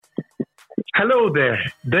Hello there.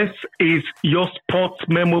 This is your Sports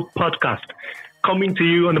Memo podcast coming to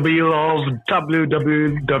you on the wheel of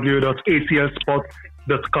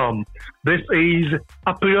www.aclsports.com. This is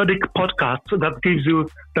a periodic podcast that gives you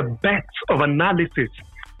the best of analysis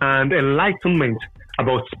and enlightenment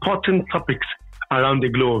about sporting topics around the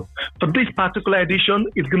globe. But this particular edition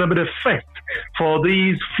is going to be the first for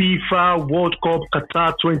this FIFA World Cup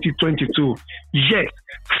Qatar 2022. Yes,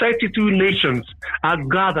 32 nations are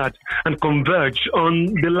gathered and converged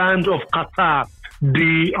on the land of Qatar,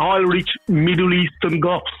 the oil-rich Middle Eastern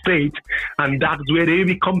Gulf state, and that's where they will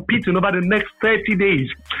be competing over the next 30 days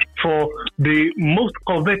for the most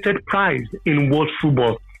coveted prize in world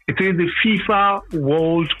football. It is the FIFA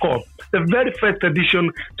World Cup, the very first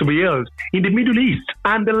edition to be held in the Middle East,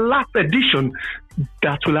 and the last edition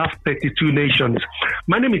that will have 32 nations.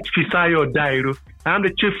 My name is Fisayo Dairo. I am the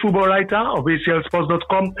chief football writer of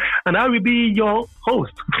aclsports.com, and I will be your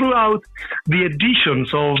host throughout the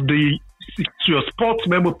editions of your Sports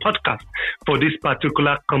Memo podcast for this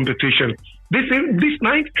particular competition. This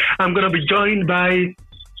night, I'm going to be joined by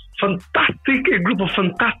a group of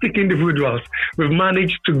fantastic individuals. We've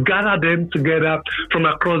managed to gather them together from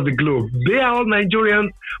across the globe. They are all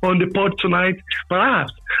Nigerians on the pod tonight.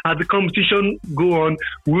 Perhaps as the competition go on,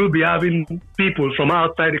 we'll be having people from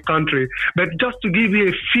outside the country. But just to give you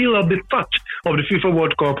a feel of the touch of the FIFA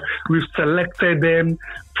World Cup, we've selected them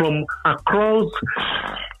from across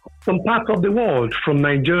some parts of the world, from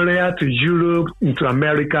Nigeria to Europe, into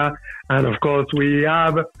America. And of course, we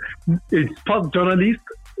have a sports journalist,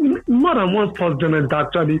 more than one sports journalist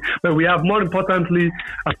actually, but we have, more importantly,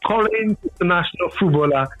 a current international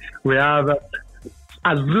footballer. We have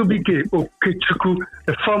Azubike Okechukwu,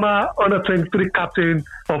 the former Under-23 captain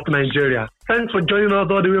of Nigeria. Thanks for joining us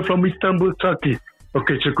all the way from Istanbul, Turkey,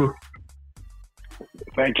 Okechukwu.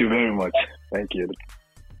 Thank you very much. Thank you.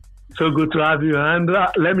 So good to have you. And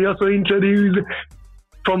let me also introduce,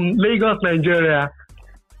 from Lagos, Nigeria,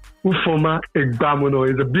 Ufoma Egbamono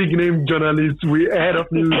is a big name journalist. We head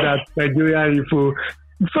of news at Nigeria Info.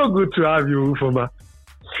 So good to have you, Ufoma.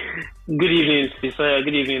 Good evening, Fisaya.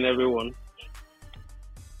 Good evening, everyone.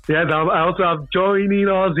 Yes, I also have joining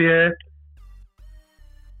us here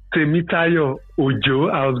Temitayo Ojo.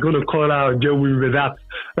 I was going to call her Ojo with that.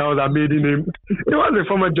 That was her maiden name. She was a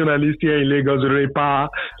former journalist here in Lagos with Power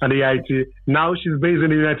and AIT. Now she's based in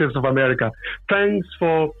the United States of America. Thanks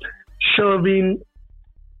for shoving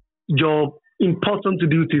your important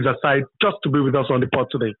duties aside just to be with us on the pod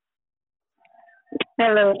today.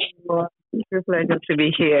 Hello, everyone. It's a pleasure to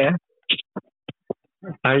be here.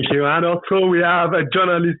 Thank you. And also we have a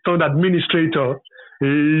journalist turned administrator.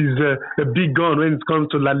 He's a big gun when it comes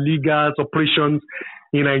to La Liga's operations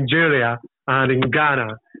in Nigeria and in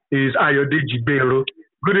Ghana. He's Ayodeji Bero.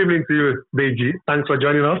 Good evening to you, Deji. Thanks for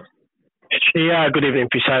joining us. Yeah, good evening,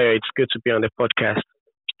 Pisayo. It's good to be on the podcast.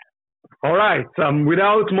 All right.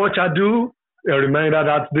 Without much ado, a reminder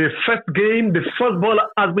that the first ball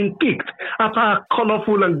has been kicked after a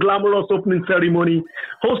colorful and glamorous opening ceremony.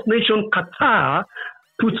 Host nation Qatar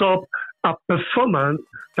put up a performance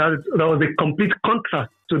that was a complete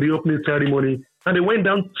contrast to the opening ceremony, and they went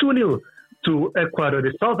down 2-0 to Ecuador.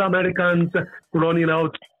 The South Americans running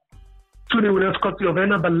out 2-0 with a courtesy of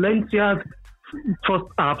Enner Valencia's first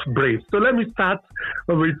half brace. So let me start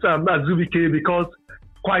with Azubike, because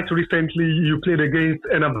quite recently you played against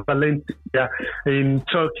Enner Valencia in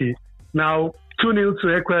Turkey. Now 2-0 to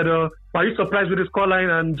Ecuador. Are you surprised with the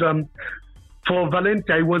scoreline? And for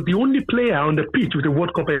Valencia, he was the only player on the pitch with a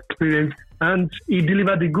World Cup experience, and he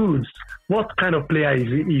delivered the goods. What kind of player is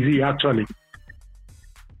he actually?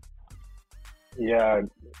 Yeah,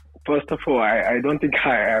 first of all, I don't think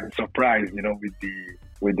I am surprised,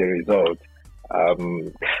 with the result.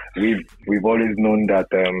 We've always known that.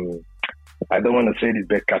 I don't want to say this,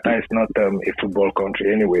 but Qatar is not a football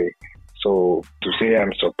country anyway. So to say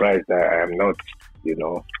I'm surprised, I am not,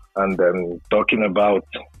 And talking about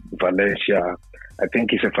Valencia, I think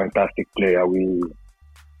he's a fantastic player.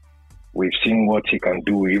 We've seen what he can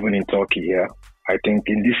do even in Turkey here. I think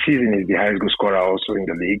in this season he's the highest goal scorer also in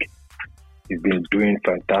the league. He's been doing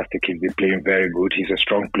fantastic. He's been playing very good. He's a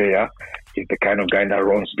strong player. He's the kind of guy that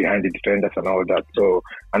runs behind the defenders and all that. So,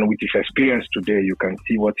 and with his experience today, you can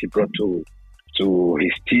see what he brought to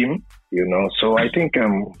his team, So I think it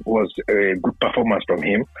was a good performance from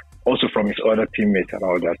him, also from his other teammates and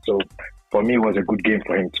all that. So for me, it was a good game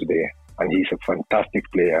for him today. And he's a fantastic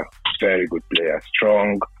player, very good player,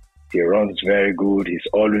 strong. He runs very good. He's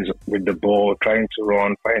always with the ball, trying to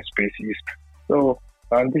run, find spaces. So,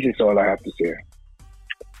 and this is all I have to say.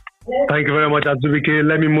 Thank you very much, Azubike.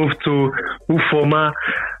 Let me move to Ufoma.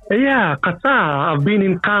 Yeah, Qatar have been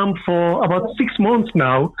in camp for about 6 months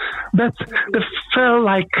now. But they felt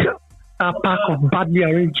like a pack of badly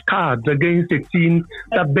arranged cards against a team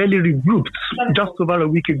that barely regrouped just over a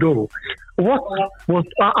week ago. What was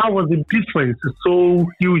how was the difference so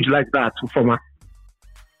huge like that, Ufoma?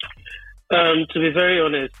 To be very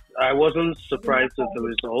honest, I wasn't surprised with the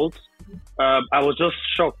results. I was just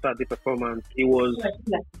shocked at the performance. It was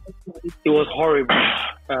horrible.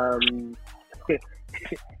 Um,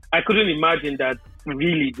 I couldn't imagine that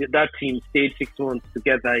really that team stayed 6 months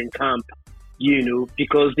together in camp,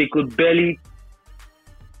 because they could barely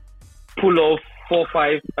pull off 4 or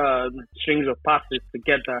 5 strings of passes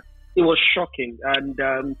together. It was shocking, and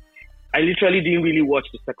I literally didn't really watch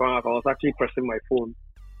the second half. I was actually pressing my phone,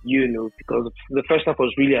 because the first half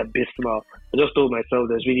was really abysmal. I just told myself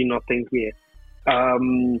there's really nothing here.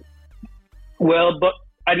 Um, well, but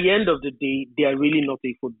at the end of the day, they are really not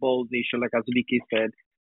a football nation, like Azulike said.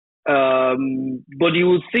 But you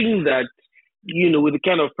would think that, with the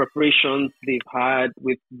kind of preparations they've had,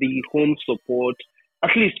 with the home support,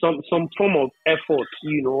 at least some form of effort,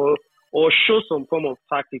 or show some form of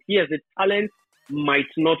tactics. Yes, the talent might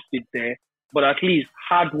not be there, but at least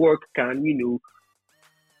hard work can,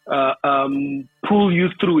 pull you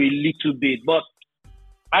through a little bit. But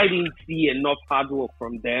I didn't see enough hard work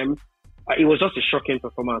from them. It was just a shocking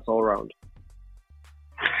performance all around.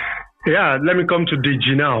 Yeah, let me come to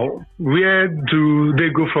DG now. Where do they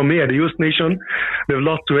go from here? The host nation, they've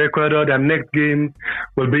lost to Ecuador. Their next game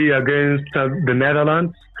will be against the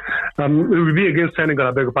Netherlands. It will be against Senegal,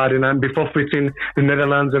 I beg your pardon, and before facing the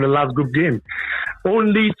Netherlands in the last group game.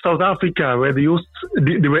 Only South Africa were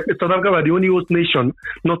South Africa were the only host nation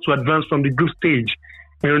not to advance from the group stage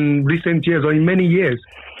in recent years or in many years.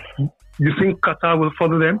 You think Qatar will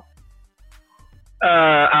follow them?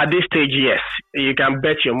 At this stage, yes. You can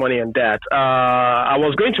bet your money on that. I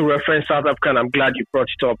was going to reference South Africa, and I'm glad you brought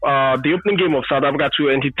it up. The opening game of South Africa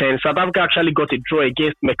 2010, South Africa actually got a draw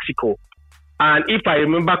against Mexico. And if I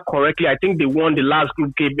remember correctly, I think they won the last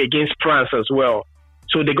group game against France as well.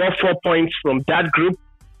 So they got 4 points from that group.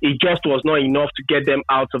 It just was not enough to get them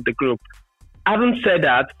out of the group. Having said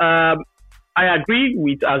that, I agree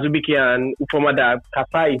with Azubike and Ufoma that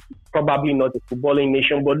Qatar is probably not a footballing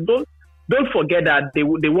nation, but don't forget that they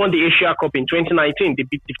won the Asia Cup in 2019. They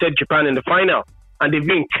defeated Japan in the final, and they've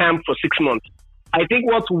been in camp for 6 months. I think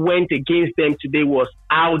what went against them today was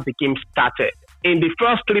how the game started. In the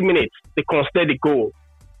first 3 minutes, they conceded a goal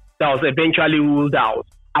that was eventually ruled out.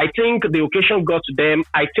 I think the occasion got to them.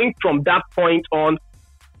 I think from that point on,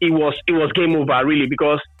 it was game over, really,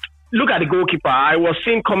 because look at the goalkeeper. I was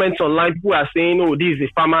seeing comments online. People are saying, oh, this is a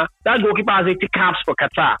farmer. That goalkeeper has 80 caps for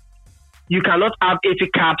Qatar. You cannot have 80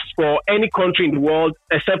 caps for any country in the world,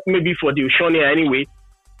 except maybe for the Oceania anyway,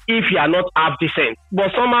 if you are not half decent.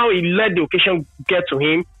 But somehow he let the occasion get to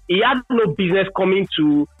him. He had no business coming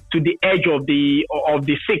to the edge of the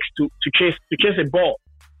six to chase a ball.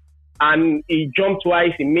 And he jumped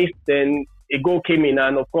twice, he missed, then a goal came in.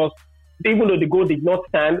 And of course, even though the goal did not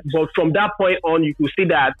stand, but from that point on, you could see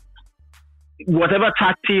that whatever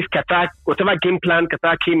tactics Qatar, whatever game plan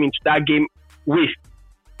Qatar came into that game with,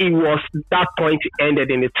 it was that point ended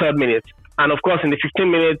in the 3rd minute. And of course, in the 15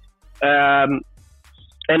 minutes,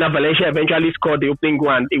 Enner Valencia eventually scored the opening goal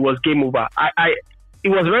and it was game over. It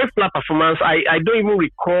was a very flat performance. I don't even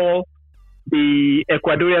recall the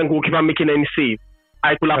Ecuadorian goalkeeper making any save.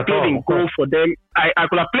 I could have played in goal for them. I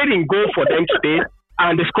could have played in goal for them today,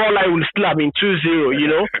 and the scoreline would still have been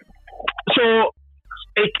 2-0, So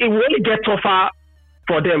it will only get tougher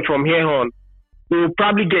for them from here on. They will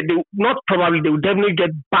definitely get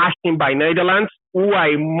bashed in by Netherlands, who are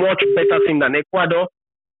a much better team than Ecuador.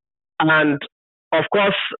 And of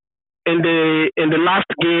course, in the last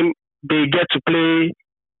game, they get to play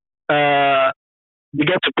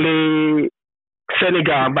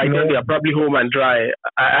Senegal. By then they are probably home and dry.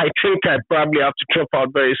 I think I probably have to drop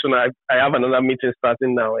out very soon. I have another meeting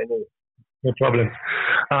starting now anyway. No problem.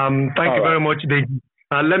 Thank you very much, Dave.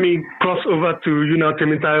 Let me cross over to you now,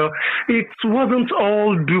 Temitayo. It wasn't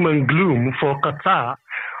all doom and gloom for Qatar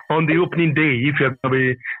on the opening day, if you're going to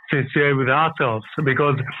be sincere with ourselves,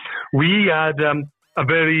 because we had a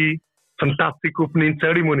very fantastic opening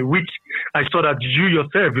ceremony, which I saw that you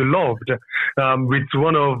yourself, you loved, with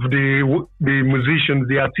one of the musicians,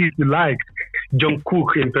 the artist you liked,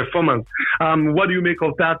 Jungkook, in performance. What do you make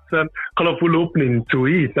of that colorful opening to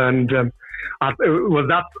it? And was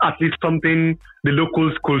that at least something the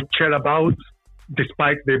locals could cheer about,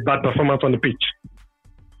 despite the bad performance on the pitch?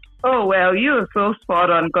 Oh well, you're so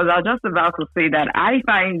spot on because I was just about to say that I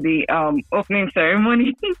find the opening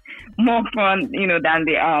ceremony more fun, than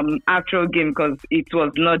the actual game because it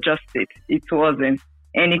was not just it wasn't,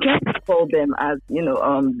 and you can't call them as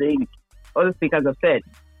the other speakers have said.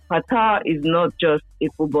 Qatar is not just a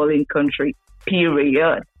footballing country,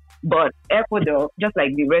 period. But Ecuador, just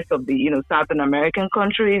like the rest of the Southern American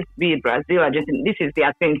countries, be it Brazil, Argentina, this is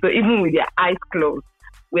their thing. So even with their eyes closed,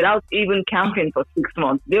 without even camping for 6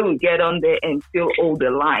 months, they will get on there and still hold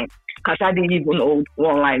the line. Qatar didn't even hold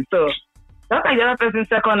one line. So that's like the other person's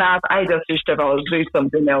second half. I just wished if I was doing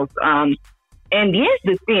something else. And here's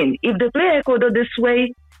the thing: if they play Ecuador this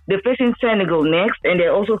way, they're facing Senegal next, and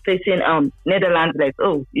they're also facing Netherlands. Like,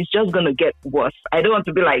 oh, it's just gonna get worse. I don't want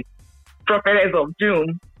to be like prophetess of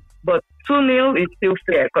doom, but 2-0 is still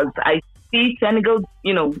fair because I see Senegal,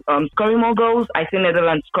 scoring more goals. I see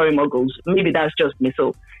Netherlands scoring more goals. Maybe that's just me.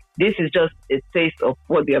 So this is just a taste of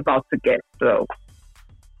what they're about to get. So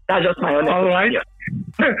that's just my honest All right.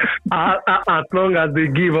 opinion. As long as they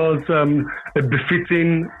give us a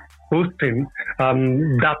befitting hosting,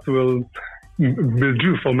 that will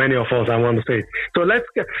do for many of us, I want to say. So let's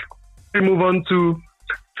move on to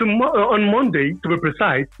on Monday, to be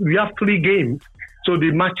precise. We have 3 games. So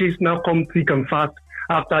the matches now come thick and fast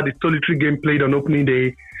after the solitary game played on opening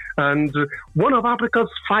day. And one of Africa's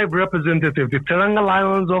 5 representatives, the Teranga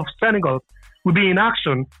Lions of Senegal, will be in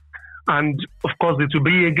action. And of course, it will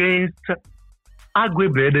be against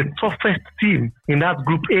arguably the toughest team in that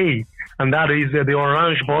Group A, and that is the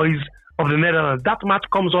Orange Boys of the Netherlands. That match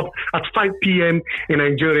comes up at 5 p.m. in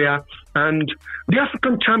Nigeria, and the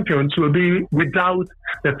African champions will be without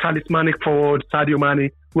the talismanic forward Sadio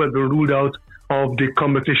Mane, who has been ruled out of the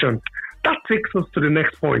competition. That takes us to the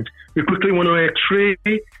next point. We quickly want to x-ray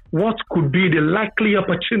what could be the likely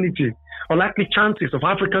opportunity or likely chances of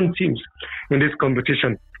African teams in this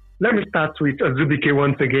competition. Let me start with Azubike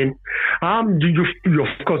once again. You,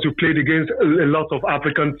 of course, you played against a lot of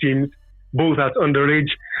African teams, both at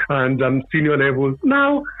underage and senior level.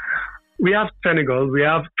 Now, we have Senegal. We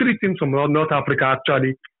have 3 teams from North Africa,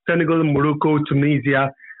 actually. Senegal, Morocco,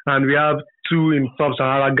 Tunisia, and we have 2 in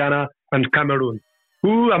Sub-Saharan, Ghana and Cameroon.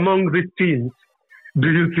 Who among these teams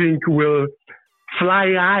do you think will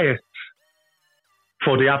fly highest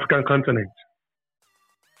for the African continent?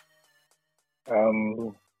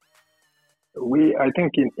 I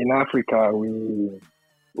think in Africa we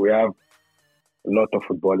have a lot of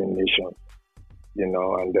footballing nations,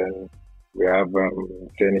 and then we have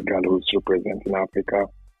Senegal, who's representing Africa.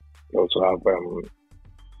 We also have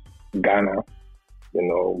Ghana,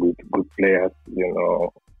 with good players,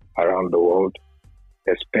 around the world,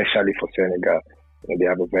 especially for Senegal. They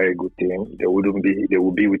have a very good team. They will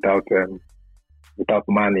be without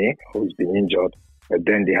Mane, who's been injured, but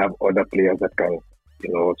then they have other players that can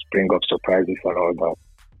spring up surprises and all that.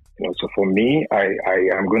 So for me, I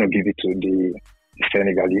am going to give it to the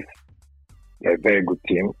Senegalese. They're a very good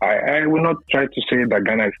team. I will not try to say that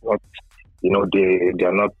Ghana is not, they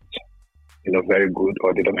are not, very good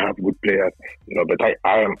or they don't have good players, but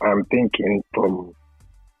I'm thinking from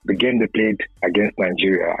the game they played against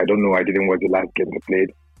Nigeria. I don't know. I didn't watch the last game they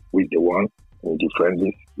played, which they won in the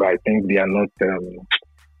friendlies, but I think they are not a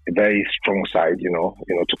very strong side,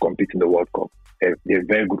 to compete in the World Cup. They're a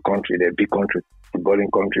very good country. They're a big country, footballing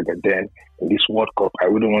country. But then in this World Cup, I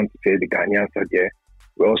wouldn't want to say the Ghanaians are there.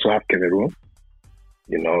 We also have Cameroon.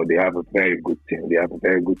 They have a very good team. They are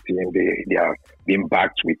being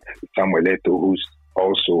backed with Samuel Eto'o, who's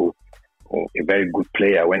also a very good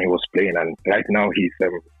player when he was playing. And right now he's,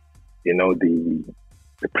 the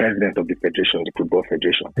president of the federation, the Football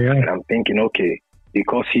Federation. Yeah. And I'm thinking, okay,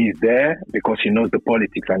 because he's there, because he knows the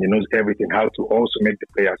politics and he knows everything, how to also make the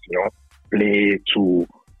players, play to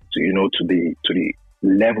the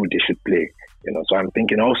level they should play. So I'm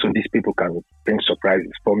thinking also these people can bring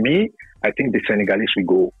surprises. For me, I think the Senegalese will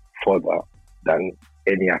go further than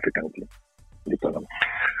any African team in the tournament.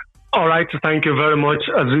 All right, thank you very much,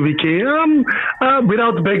 Azubike.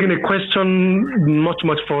 Without begging a question much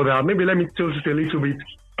further, maybe let me tilt it a little bit.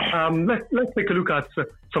 Let's take a look at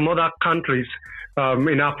some other countries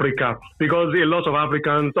in Africa, because a lot of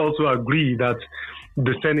Africans also agree that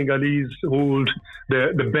the Senegalese hold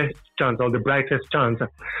the best chance or the brightest chance.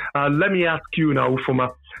 Let me ask you now, from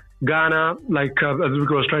Ghana, like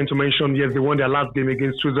Azubike was trying to mention, yes, they won their last game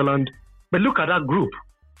against Switzerland, but look at that group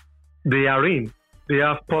they are in. They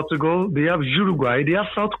have Portugal, they have Uruguay, they have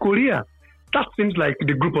South Korea. That seems like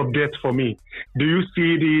the group of death for me. Do you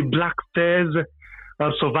see the Black Stars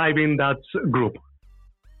surviving that group?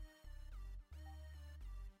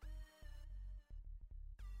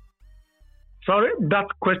 Sorry, that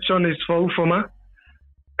question is for Ufoma.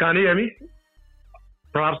 Can you hear me?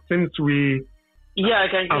 Perhaps since we Yeah, I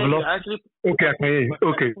can have hear you. lost. Actually, Okay, I can hear you.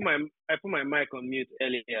 Okay. I put my mic on mute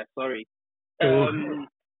earlier. Sorry. Oh.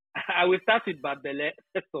 I will start with Badele.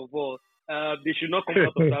 First of all, they should not come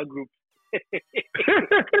out of that group.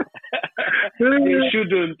 They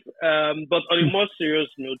shouldn't. But on a more serious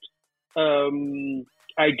note,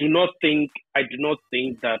 I do not think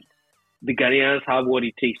that the Ghanaians have what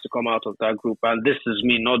it takes to come out of that group. And this is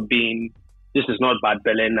not bad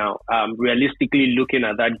belly now. Realistically looking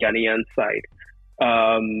at that Ghanaian side,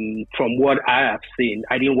 from what I have seen,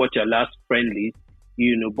 I didn't watch your last friendly,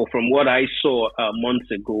 but from what I saw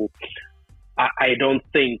months ago, I don't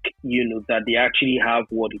think, that they actually have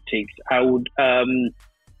what it takes. I would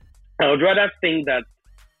rather think that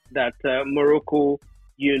Morocco,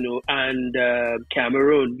 and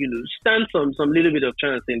Cameroon, stand some little bit of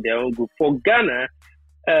chance in their own group. For Ghana,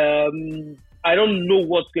 I don't know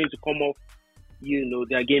what's going to come off,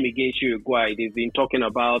 their game against Uruguay. They've been talking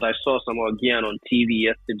about, I saw some again on TV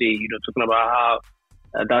yesterday, talking about how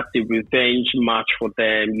that's a revenge match for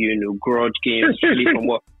them, grudge game, especially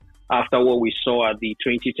after what we saw at the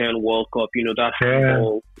 2010 World Cup, that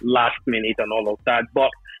handball last minute and all of that.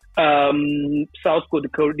 But South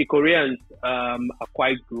Korea, the Koreans are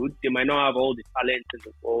quite good. They might not have all the talent in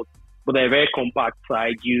the world, but they're a very compact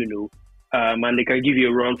side, and they can give you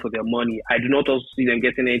a run for their money. I do not also see them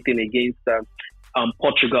getting anything against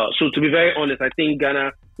Portugal. So to be very honest, I think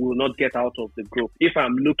Ghana will not get out of the group. If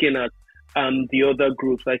I'm looking at the other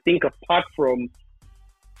groups, I think apart from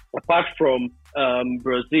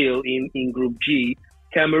Brazil in Group G,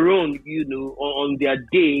 Cameroon, on their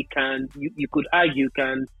day you could argue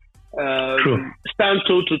can stand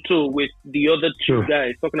toe to toe with the other two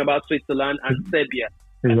guys, talking about Switzerland and Serbia.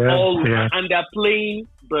 And they're playing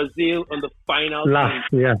Brazil on the final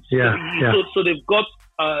game. So they've got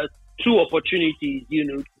two opportunities,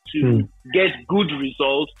 to get good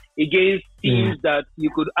results against teams that you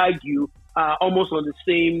could argue are almost on the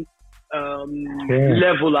same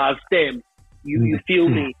level as them. You feel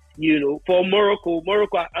me? For Morocco,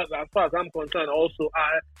 as far as I'm concerned, also,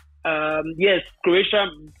 yes, Croatia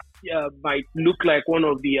might look like one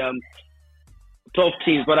of the top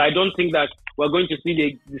teams, but I don't think that we're going to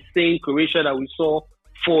see the same Croatia that we saw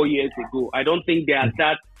 4 years ago. I don't think they are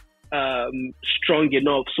that strong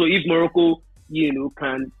enough. So if Morocco,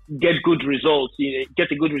 can get good results,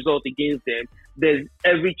 get a good result against them, there's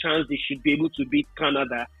every chance they should be able to beat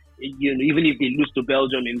Canada, even if they lose to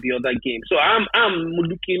Belgium in the other game. So I'm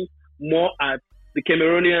looking more at the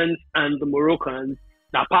Cameroonians and the Moroccans,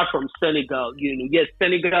 apart from Senegal. Yes,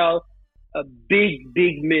 Senegal, a big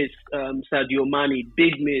miss, Sadio Mane,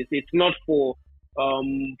 big miss. It's not for a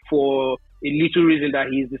little reason that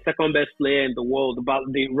he's the second best player in the world, about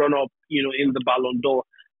the run-up, in the Ballon d'Or.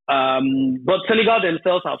 But Senegal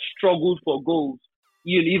themselves have struggled for goals,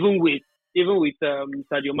 even with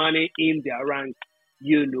Sadio Mane in their ranks,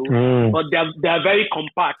 but they're very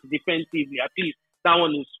compact defensively. At least that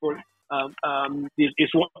one is for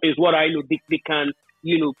is what I know. They can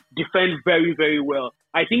defend very, very well.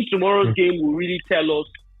 I think tomorrow's game will really tell us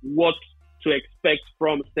what to expect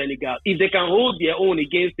from Senegal. If they can hold their own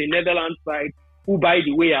against the Netherlands side, who, by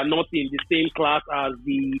the way, are not in the same class as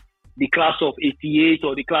the class of 88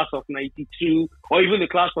 or the class of 92 or even the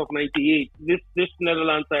class of 98, this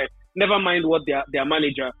Netherlands side, never mind what their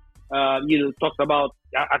manager talked about.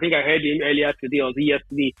 I think I heard him earlier today or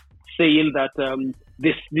yesterday saying that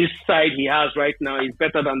this side he has right now is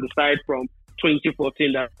better than the side from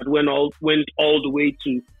 2014 that went all the way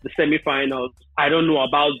to the semi-finals. I don't know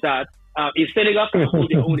about that. If Senegal can hold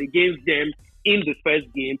their own against them in the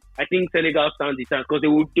first game, I think Senegal stands a chance because they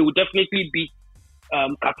will definitely beat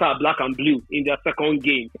Qatar black and blue in their second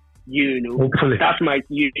game. Hopefully. That might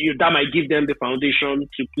give them the foundation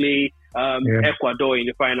to play Ecuador in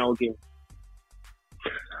the final game.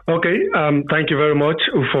 Okay, thank you very much,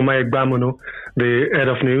 Ufoma Egbamono, the head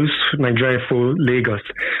of news, Nigeria Info, Lagos.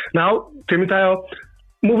 Now, Temitayo,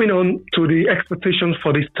 moving on to the expectations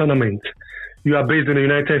for this tournament. You are based in the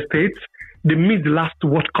United States. They missed the last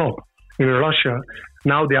World Cup in Russia.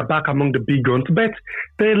 Now they are back among the big guns. But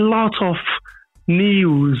there are a lot of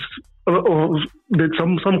news, or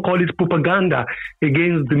some call it propaganda,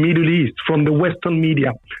 against the Middle East from the Western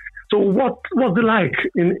media. So what's it like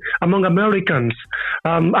among Americans?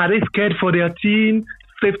 Are they scared for their team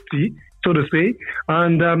safety, so to say?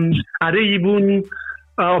 And are they even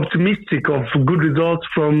optimistic of good results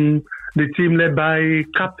from the team led by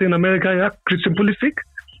Captain America, Christian Pulisic?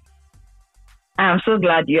 I'm so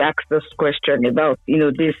glad you asked this question about,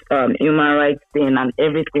 this human rights thing and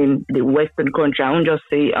everything the Western country. I won't just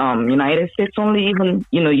say United States only, even,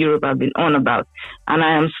 Europe have been on about. And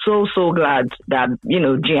I am so, so glad that,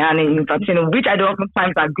 Gianni Infantino, which I don't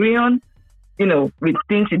oftentimes agree on, with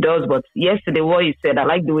things he does. But yesterday, what he said, I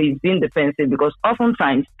like the way he's being defensive, because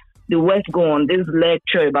oftentimes the West go on this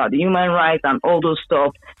lecture about the human rights and all those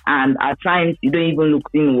stuff. And at times, you don't even look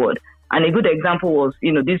inward. And a good example was,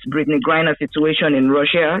 this Brittany Griner situation in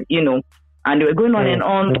Russia, and they were going on and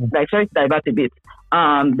on, like, sorry to divert a bit,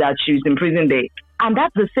 that she's in prison there. And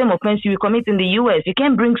that's the same offense you commit in the US. You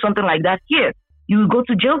can't bring something like that here. You will go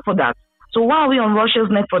to jail for that. So why are we on Russia's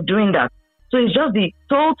neck for doing that? So it's just the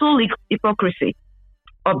total hypocrisy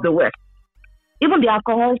of the West. Even the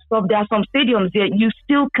alcohol stuff, there are some stadiums there, you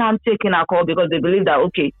still can't take in alcohol because they believe that,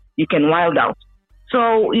 okay, you can wild out.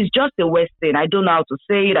 So it's just a West thing. I don't know how to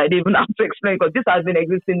say it. I don't even know how to explain, because this has been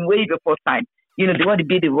existing way before time. They want to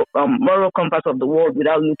be the moral compass of the world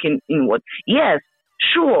without looking inward. Yes,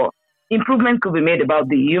 sure, improvement could be made about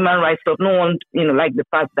the human rights stuff. No one, like the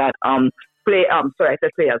fact that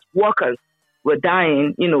workers were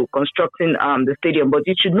dying, constructing the stadium. But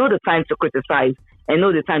you should know the time to criticize and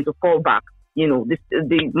know the time to fall back.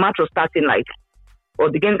 The match was starting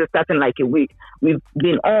the games are starting like a week. We've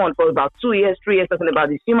been on for about 2 years, 3 years, talking about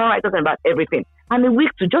this human rights, talking about everything. And a week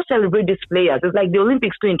to just celebrate these players. It's like the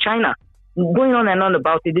Olympics too in China, going on and on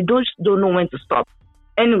about it. They don't know when to stop.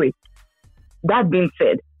 Anyway, that being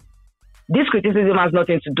said, this criticism has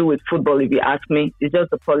nothing to do with football, if you ask me. It's just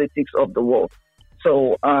the politics of the world.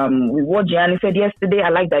 So with what Gianni said yesterday, I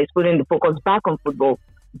like that he's putting the focus back on football,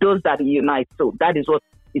 those that unite. So that is what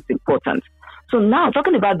is important. So now,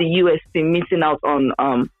 talking about the US team missing out on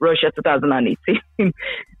Russia 2018,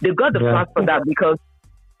 they got the flag for that, because,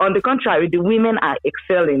 on the contrary, the women are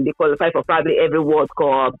excelling. They qualify for probably every World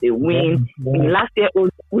Cup. They win. Last year,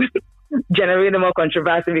 generated more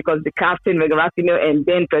controversy because the captain, Megan Rapinoe, and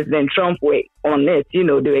then President Trump were on it. They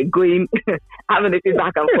were going, having a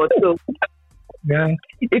back and forth. So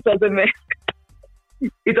it was a mess.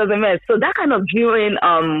 It was a mess. So that kind of drew in,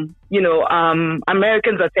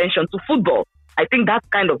 Americans' attention to football. I think that's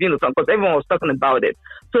kind of, because everyone was talking about it.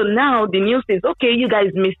 So now the news is, okay, you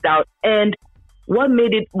guys missed out. And what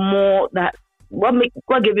made it more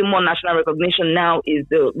what gave it more national recognition now is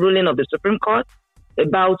the ruling of the Supreme Court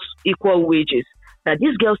about equal wages. That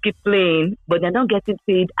these girls keep playing, but they're not getting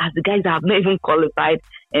paid as the guys that have not even qualified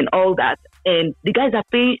and all that. And the guys are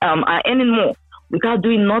earning more without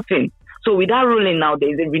doing nothing. So with that ruling now,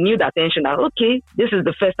 there's a renewed attention that, okay, this is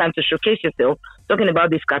the first time to showcase yourself, talking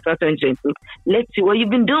about this Qatar 2022. Let's see what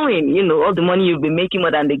you've been doing. All the money you've been making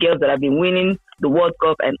more than the girls that have been winning the World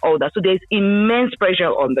Cup and all that. So there's immense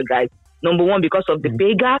pressure on the guys. Number one, because of the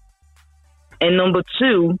pay gap. And number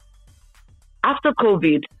two, after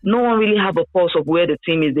COVID, no one really have a pulse of where the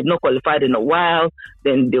team is. They've not qualified in a while.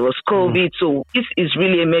 Then there was COVID. So this is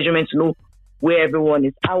really a measurement to know where everyone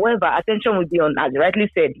is. However, attention will be on, as you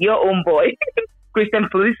rightly said, your own boy, Christian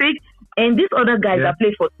Pulisic, and these other guys that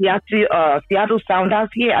play for Seattle Sounders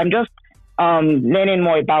here. I'm just learning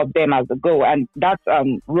more about them as I go, and that's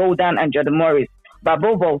Roldan and Jordan Morris. But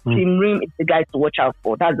above all, Tim Ream is the guy to watch out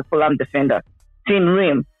for. That's the Fulham defender. Tim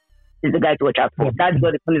Ream is the guy to watch out for. That's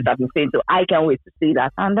what the police have been saying. So I can't wait to see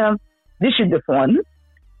that. And this should be fun.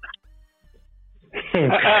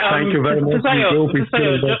 Thank you very much.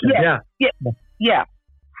 Yeah.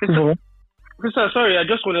 Krista, sorry, I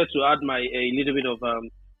just wanted to add a little bit of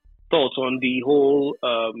thoughts on the whole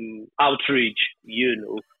outrage,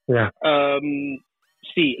 Yeah.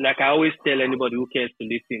 See, like I always tell anybody who cares to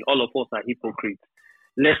listen, all of us are hypocrites.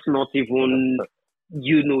 Let's not even,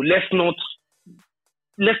 let's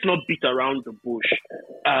not beat around the bush.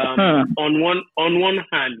 On one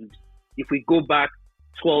hand, if we go back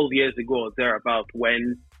 12 years ago or thereabout,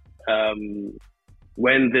 when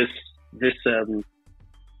this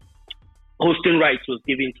hosting rights was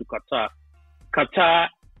given to Qatar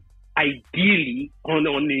ideally on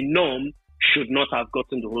a norm should not have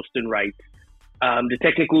gotten the hosting rights. The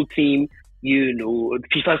technical team,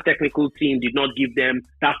 FIFA's technical team did not give them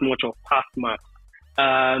that much of pass marks.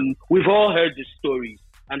 We've all heard the stories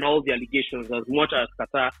and all the allegations, as much as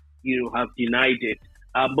Qatar, have denied it.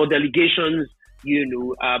 But the allegations,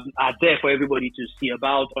 are there for everybody to see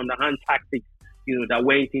about underhand tactics, that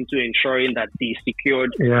went into ensuring that they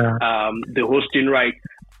secured the hosting right.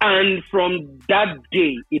 And from that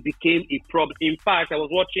day, it became a problem. In fact, I was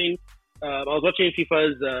watching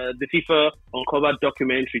FIFA's the FIFA Uncovered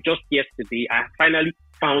documentary just yesterday. I finally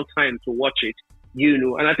found time to watch it,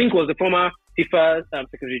 and I think it was the former FIFA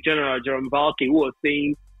Secretary General Jerome Valcke who was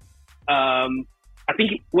saying, I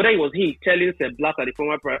think whether it was him telling Sepp Blatter, the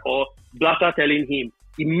former president, or Blatter telling him,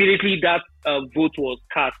 immediately that vote was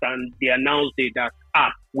cast and they announced it that,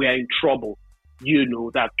 we're in trouble.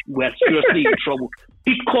 That we're seriously in trouble.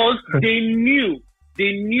 Because they knew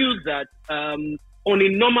that on a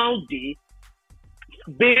normal day,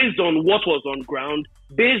 based on what was on ground,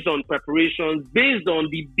 based on preparations, based on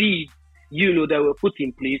the bids, that were put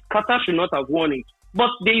in place, Qatar should not have won it. But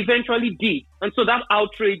they eventually did. And so that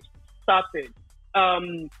outrage started.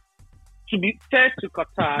 To be fair to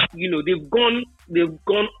Qatar, they've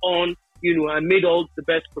gone on, and made all the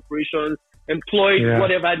best preparations, employed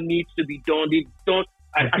whatever needs to be done. They've done.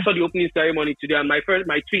 I saw the opening ceremony today, and my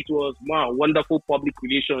tweet was, "Wow, wonderful public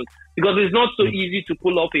relations," because it's not so easy to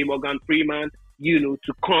pull off a Morgan Freeman,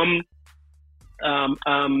 to come,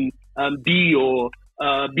 be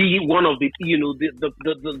one of the,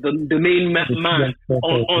 the main man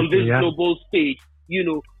on this global stage,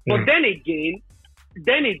 But then again,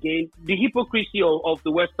 the hypocrisy of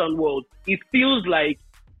the Western world, it feels like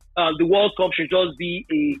the World Cup should just be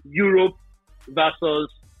a Europe versus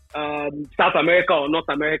South America or North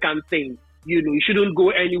American thing. You shouldn't go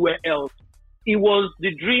anywhere else. It was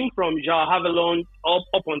the dream from João Havelange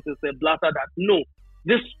up until Sepp Blatter that no,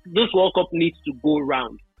 this World Cup needs to go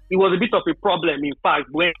round. It was a bit of a problem, in fact,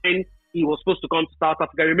 when he was supposed to come to South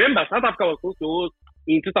Africa. Remember, South Africa was supposed to host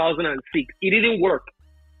in 2006. It didn't work,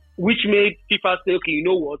 which made FIFA say, okay, you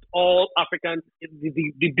know what? All Africans,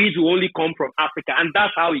 the bids will only come from Africa. And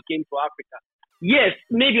that's how he came to Africa. Yes,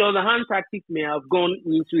 maybe other hand tactics may have gone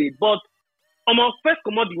into it, but first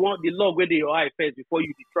come out the log where they are first before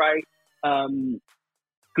you try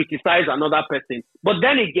criticize another person. But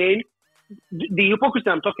then again, the hypocrisy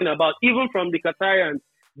I'm talking about, even from the Qatarians,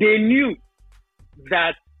 they knew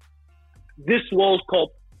that this World Cup,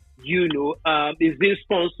 is being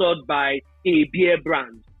sponsored by a beer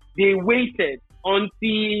brand. They waited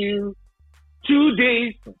until 2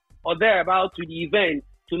 days or thereabout to the event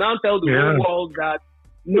to now tell the whole world that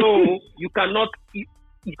no, you cannot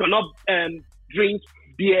drink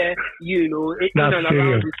beer, in and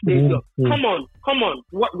around the stadium. Come on.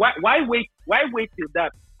 Why wait till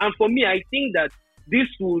that? And for me, I think that this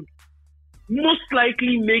would most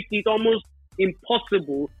likely make it almost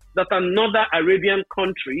impossible that another Arabian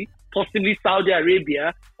country, possibly Saudi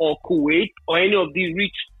Arabia or Kuwait or any of the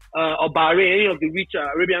rich or Bahrain, any of the rich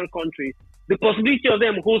Arabian countries, the possibility of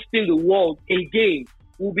them hosting the world again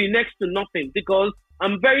will be next to nothing, because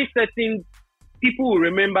I'm very certain people will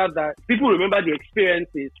remember the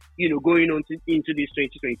experiences, going on into this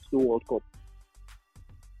 2022 World Cup.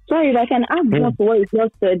 Sorry, if I can add more to what you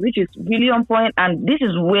just said, which is really on point, and this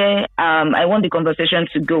is where I want the conversation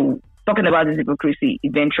to go, talking about this hypocrisy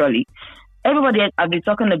eventually. Everybody has been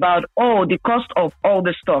talking about, the cost of all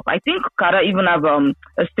this stuff. I think Qatar even have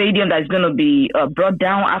a stadium that's going to be brought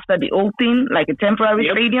down after the whole thing, like a temporary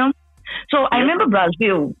stadium. So I remember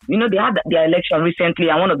Brazil, they had their election recently,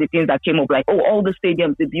 and one of the things that came up, like, all the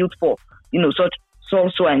stadiums they built for,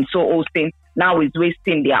 so and so hosting, now is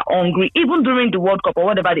wasting, they are hungry. Even during the World Cup or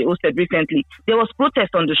whatever they hosted recently, there was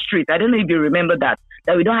protest on the street. I don't know if you remember that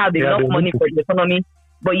we don't have enough money for the economy,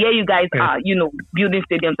 but here you guys are, building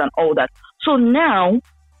stadiums and all that. So now,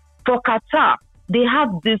 for Qatar, they have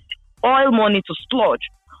this oil money to splurge.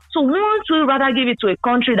 So won't we rather give it to a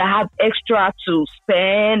country that has extra to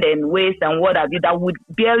spend and waste and what have you, that would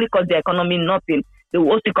barely cost the economy nothing? They will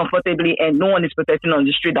host it comfortably and no one is protesting on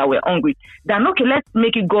the street that we're hungry. Then, okay, let's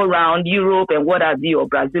make it go around Europe and what have you, or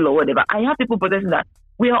Brazil or whatever. I have people protesting that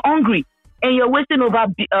we are hungry and you're wasting over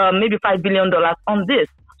maybe $5 billion on this.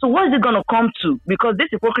 So what is it going to come to? Because this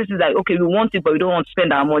hypocrisy is like, okay, we want it, but we don't want to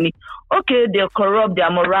spend our money. Okay, they're corrupt,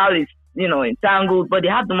 their morale is, entangled, but they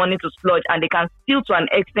have the money to splurge and they can still, to an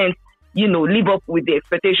extent, live up with the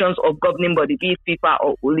expectations of governing body, be it FIFA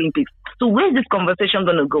or Olympics. So where's this conversation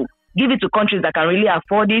going to go? Give it to countries that can really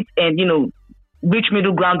afford it and, reach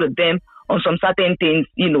middle ground with them on some certain things,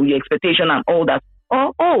 your expectation and all that.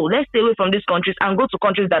 Or, let's stay away from these countries and go to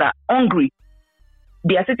countries that are hungry.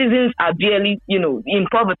 Their citizens are barely, in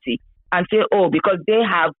poverty, and say, because they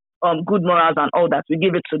have good morals and all that, we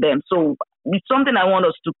give it to them. So it's something I want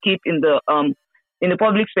us to keep in the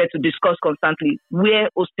public sphere to discuss constantly, where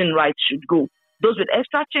hosting rights should go. Those with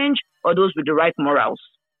extra change or those with the right morals.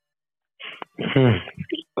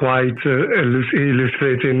 Quite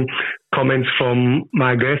illustrating comments from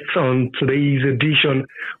my guests on today's edition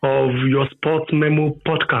of your Sports Memo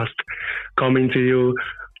podcast, coming to you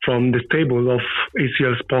from the stable of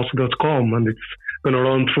ACLSports.com, and it's going to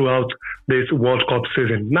run throughout this World Cup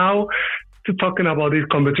season. Now, to talking about this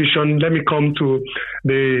competition, let me come to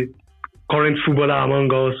the current footballer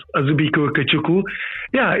among us, Azubike Okechukwu.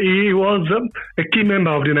 Yeah, he was a key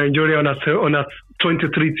member of the Nigerian under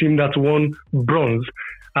 23 team that won bronze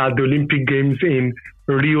at the Olympic Games in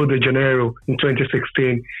Rio de Janeiro in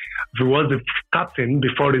 2016. He was the captain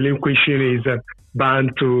before relinquishing his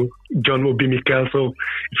band to John Obi Mikel, so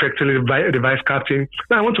effectively the vice captain.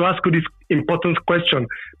 Now I want to ask you this important question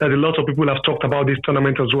that a lot of people have talked about this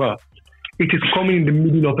tournament as well. It is coming in the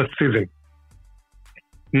middle of the season.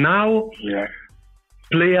 Now,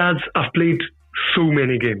 players have played so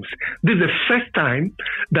many games. This is the first time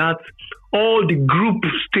that all the group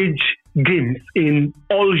stage games in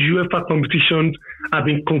all UEFA competitions have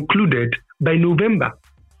been concluded by November.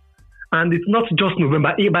 And it's not just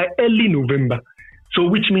November, by early November. So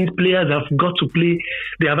which means players have had to play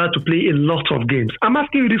a lot of games. I'm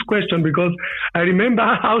asking you this question because I remember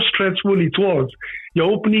how stressful it was. Your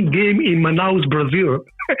opening game in Manaus, Brazil,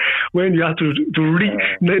 when you had to reach,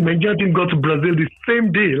 Nigeria team got to Brazil the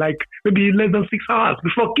same day, like maybe less than 6 hours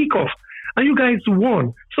before kickoff. And you guys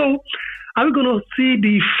won. So are we going to see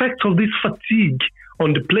the effect of this fatigue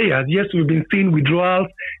on the players? Yes, we've been seeing withdrawals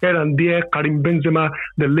here and there, Karim Benzema,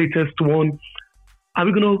 the latest one. Are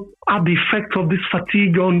we going to have the effect of this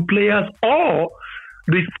fatigue on players or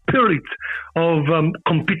the spirit of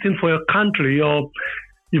competing for your country or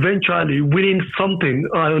eventually winning something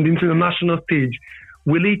on the international stage?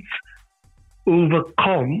 Will it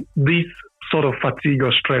overcome this sort of fatigue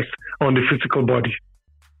or stress on the physical body?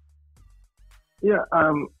 Yeah,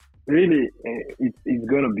 really, it's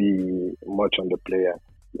going to be much on the player,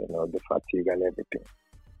 the fatigue and everything.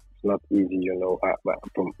 It's not easy,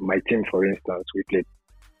 from my team, for instance, we played,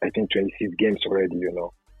 I think, 26 games already,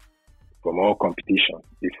 from all competitions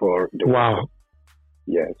before the World Cup.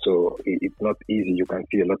 Yeah, so it's not easy. You can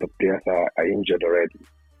see a lot of players are injured already.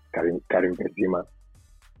 Karim Benzema,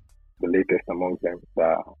 the latest among them,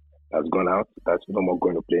 that has gone out. That's no more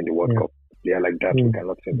going to play in the World Cup. A player like that, we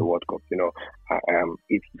cannot see in the World Cup.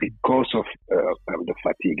 It's because of the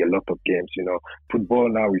fatigue, a lot of games. Football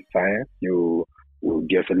now is science.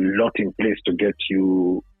 There's a lot in place to get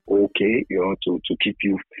you okay, to keep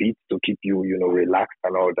you fit, to keep you, relaxed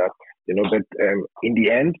and all that. But in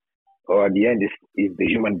the end, or at the end, is the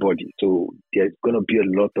human body. So there's going to be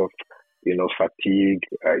a lot of, fatigue.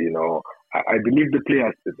 I believe the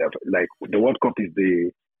players, like the World Cup is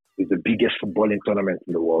the biggest footballing tournament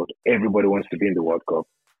in the world. Everybody wants to be in the World Cup.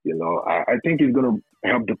 I think it's going to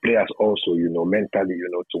help the players also, mentally,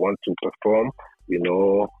 to want to perform,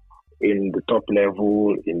 in the top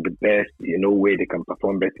level, in the best, way they can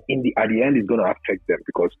perform. But at the end, it's going to affect them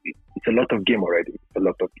because it's a lot of game already. It's a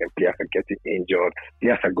lot of game. Players are getting injured.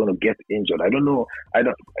 Players are going to get injured. I don't know. I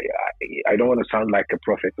don't want to sound like a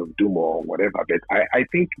prophet of doom or whatever, but I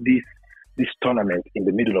think this tournament in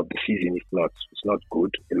the middle of the season it's not good.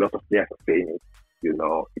 A lot of players are saying it. It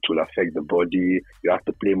will affect the body. You have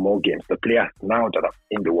to play more games. The players now that are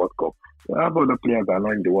in the World Cup, how about the players that are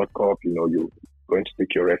not in the World Cup? You're going to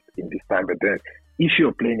take your rest in this time. But then, if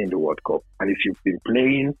you're playing in the World Cup, and if you've been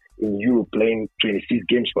playing in Europe, playing 26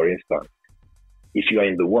 games, for instance, if you are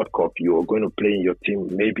in the World Cup, you're going to play in your team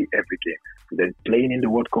maybe every game. Then playing in the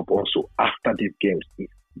World Cup also after these games is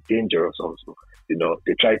dangerous also.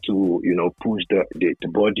 They try to, push the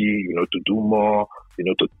body, to do more,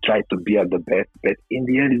 to try to be at the best. But in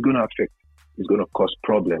the end, it's going to cause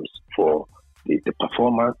problems for the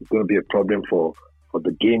performance. It's going to be a problem for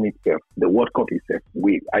the game itself, the World Cup itself.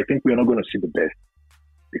 I think we're not going to see the best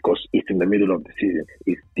because it's in the middle of the season.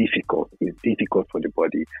 It's difficult. It's difficult for the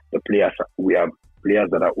body. The players, we have players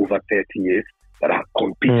that are over 30 years that are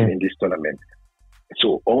competing in this tournament.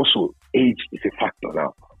 So also age is a factor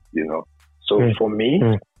now, So for me,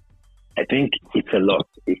 I think it's a lot.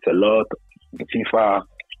 It's a lot. The FIFA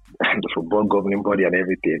and the football governing body and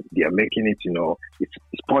everything, they are making it,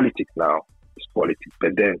 it's politics now. It's politics.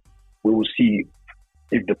 But then we will see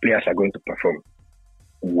if the players are going to perform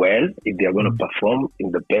well, if they are going to perform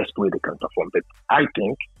in the best way they can perform. But I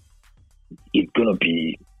think it's going to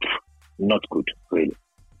be not good, really.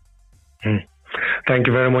 Thank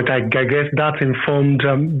you very much. I guess that informed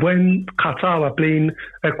when Qatar were playing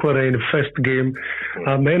Ecuador in the first game,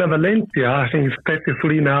 Mena Valencia, I think it's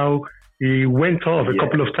 33 now, he went off a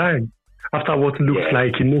couple of times after what looks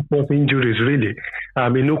like no-quote injuries, really.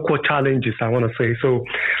 No-quote challenges, I want to say. So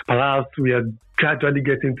perhaps we are gradually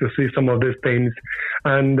getting to see some of these things.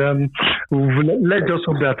 And let's just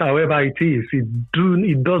hope that however it is,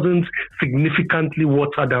 it doesn't significantly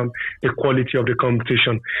water down the quality of the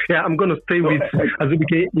competition. Yeah, I'm going to stay with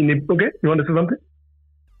Azubike. Okay, you want to say something?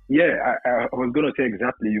 Yeah, I was going to say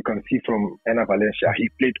exactly. You can see from Enner Valencia, he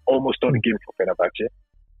played almost all the games for Fenerbahce.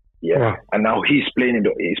 Yeah, Wow. and now he's playing in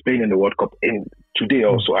the World Cup in today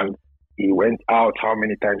also, and he went out how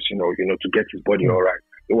many times, to get his body all right.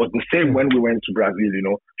 It was the same when we went to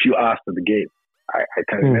Brazil, few hours to the game. I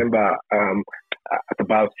can remember at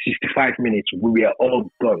about 65 minutes, we were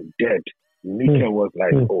all done, dead. Mikel was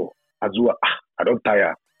like, oh, Azu, I don't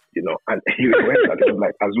tire, and he went and he was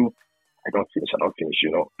like, Azu, I don't finish,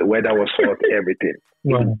 The weather was hot, everything.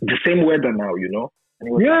 Wow. The same weather now, And he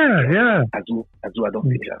was like, Azu, I don't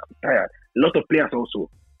finish, I'm tired. A lot of players also.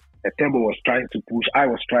 Tembo was trying to push, I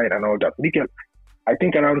was trying and all that. Mikel, I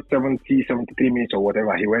think around 73 minutes or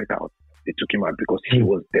whatever, he went out. They took him out because he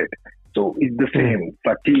was dead. So it's the same.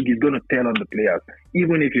 Fatigue is going to tell on the players.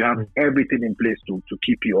 Even if you have everything in place to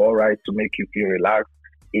keep you all right, to make you feel relaxed,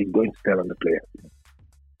 it's going to tell on the players.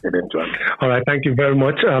 Eventually. All right, thank you very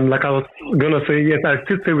much. Like I was going to say, yes, I'll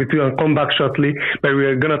still stay with you and come back shortly, but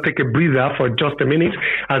we're going to take a breather for just a minute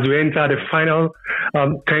as we enter the final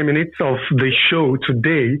 10 minutes of the show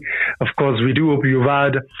today. Of course, we do hope you've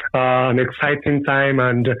had an exciting time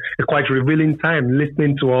and a quite revealing time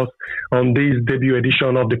listening to us on this debut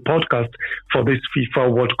edition of the podcast for this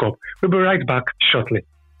FIFA World Cup. We'll be right back shortly.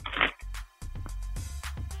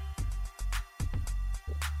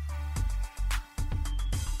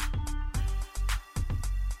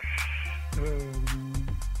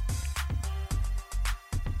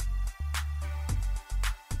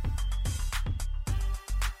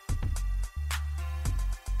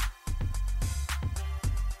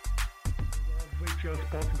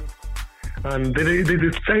 And it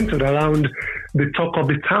is centered around the talk of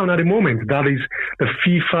the town at the moment. That is the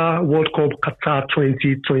FIFA World Cup Qatar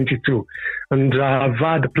 2022. And I've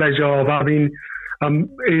had the pleasure of having a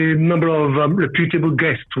number of reputable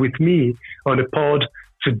guests with me on the pod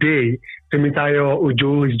today. Temitayo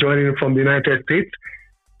Ojo is joining from the United States.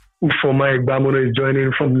 Ufoma Igbamono is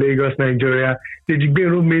joining from Lagos, Nigeria.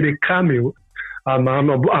 Dejigbero made a cameo.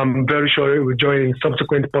 I'm very sure he will join in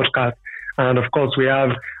subsequent podcasts. And of course, we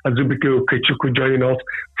have Azubike Okechukwu joining us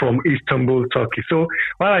from Istanbul, Turkey. So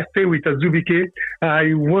while I stay with Azubike,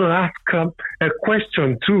 I want to ask a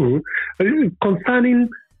question too concerning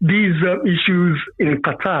these issues in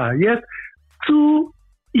Qatar. Yes, two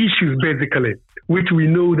issues basically, which we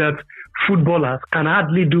know that footballers can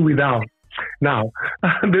hardly do without. Now,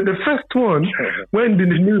 the first one, when the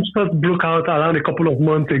news first broke out around a couple of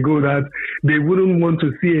months ago that they wouldn't want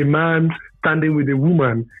to see a man standing with a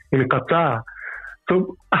woman in Qatar.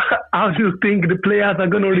 So how do you think the players are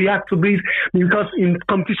going to react to this? Because in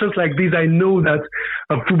competitions like this, I know that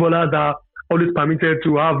footballers are always permitted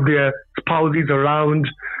to have their spouses around.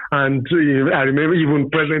 And I remember even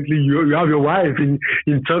presently you have your wife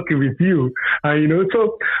in Turkey with you. And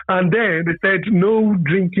then they said no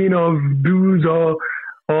drinking of booze or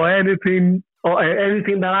anything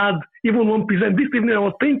that has even 1%. This evening I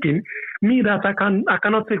was thinking, that I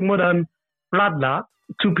cannot take more than Radler,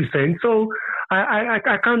 2%. So I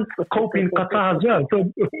can't cope in Qatar as well.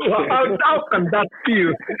 So how can that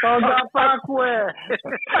feel? So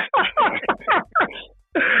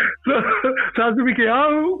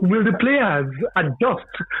how will the players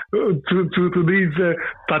adjust to these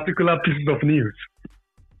particular pieces of news?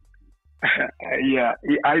 Yeah,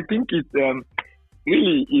 I think it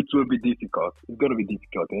really it will be difficult. It's going to be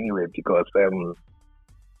difficult anyway because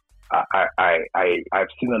I've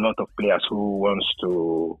seen a lot of players who wants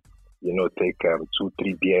to take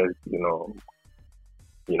 2-3 beers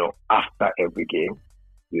after every game.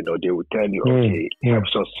 They will tell you, okay,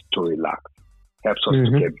 helps us to relax, helps us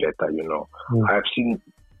to get better. I've seen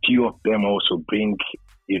few of them also bring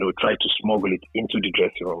try to smuggle it into the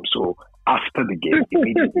dressing room. So after the game,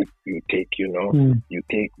 immediately you take you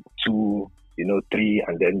take 2, 3,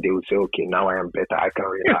 and then they will say, okay, now I am better, I can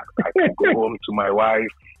relax, I can go home to my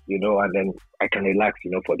wife, and then I can relax,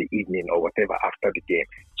 for the evening or whatever after the game.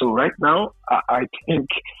 So right now, I think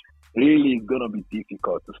really it's going to be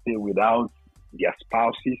difficult to stay without their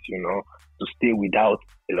spouses, to stay without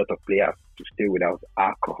a lot of players, to stay without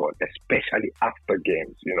alcohol, especially after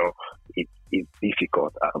games, it's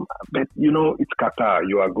difficult. But, it's Qatar.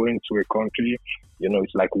 You are going to a country,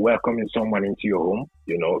 it's like welcoming someone into your home.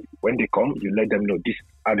 When they come, you let them know these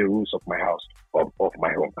are the rules of my house, of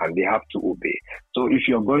my home, and they have to obey. So if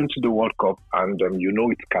you're going to the World Cup and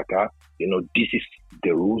it's Qatar, this is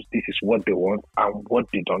the rules, this is what they want and what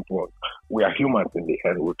they don't want. We are humans in the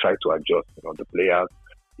end. We'll try to adjust, the players.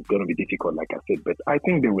 It's going to be difficult, like I said, but I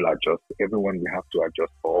think they will adjust. Everyone will have to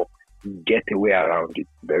adjust or get a way around it.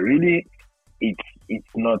 But really,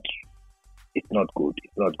 it's not good.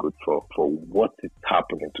 It's not good for what is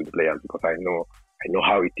happening to the players, because I know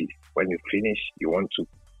how it is. When you finish, you want to,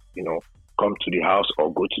 come to the house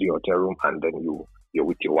or go to the hotel room, and then you you're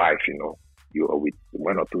with your wife, you're with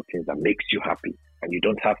one or two things that makes you happy, and you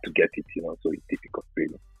don't have to get it, so it's difficult,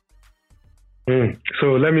 really.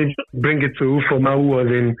 So let me bring it to Ufoma, who was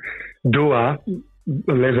in Doha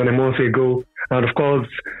less than a month ago. And of course,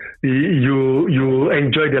 you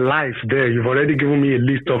enjoy the life there. You've already given me a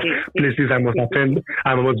list of places I must attend.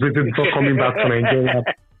 I must visit before coming back to Nigeria.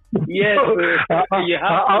 Yes.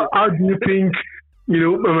 How do you think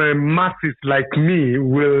masses like me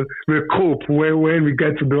will cope when we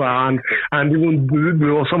get to Doha and even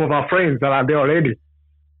some of our friends that are there already?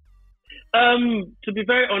 To be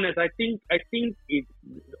very honest, I think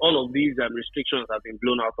all of these restrictions have been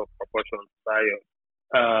blown out of proportion.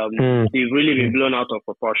 They've really been blown out of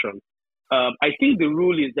proportion. I think the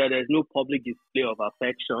rule is that there's no public display of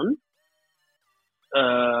affection.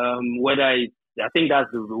 I think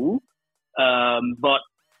that's the rule. But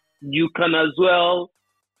you can as well,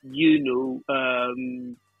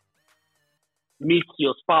 meet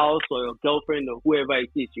your spouse or your girlfriend or whoever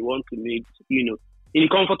it is you want to meet, in the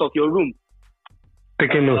comfort of your room.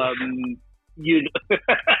 Taking notes.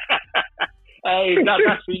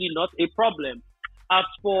 That's really not a problem. As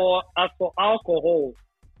for alcohol,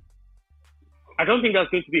 I don't think that's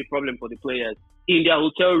going to be a problem for the players. In their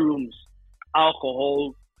hotel rooms,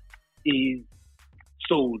 alcohol is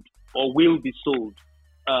sold or will be sold.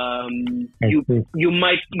 You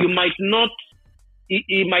might not.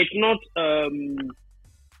 It might not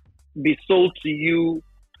be sold to you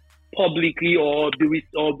publicly or be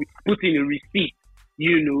put in a receipt,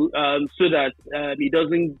 so that it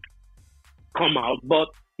doesn't come out. But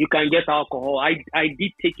you can get alcohol. I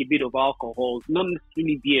did take a bit of alcohol, not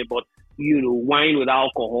necessarily beer, but wine with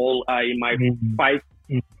alcohol in my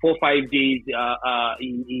 4-5 days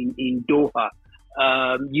in Doha.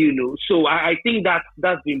 So I think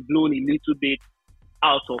that's been blown a little bit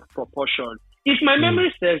out of proportion. If my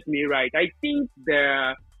memory serves me right, I think there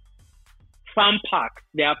are farm parks,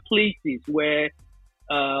 there are places where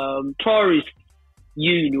tourists,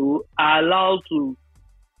 are allowed to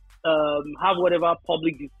have whatever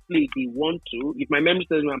public display they want to. If my memory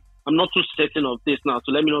serves me, I'm not too certain of this now,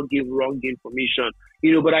 so let me not give wrong information.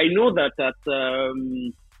 But I know that at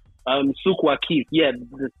Souk Waqif,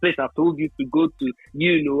 the place I told you to go to,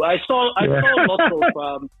 I saw lots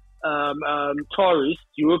of tourists,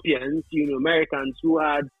 Europeans, Americans who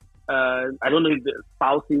had, I don't know if the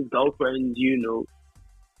spouses, girlfriends,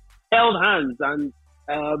 held hands, and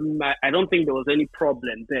I don't think there was any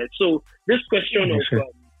problem there. So this question of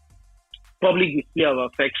public display of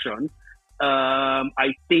affection,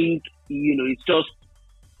 I think, it's just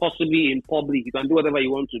possibly in public. You can do whatever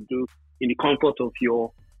you want to do in the comfort of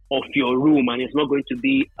your room, and it's not going to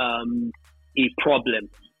be a problem.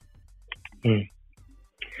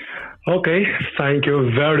 Okay, thank you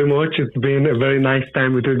very much. It's been a very nice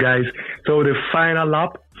time with you guys. So the final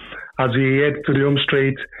lap, as we head to the home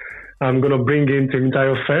straight, I'm going to bring in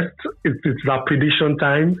Temitayo first. It's our prediction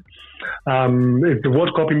time. It's the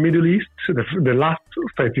World Cup in Middle East, the last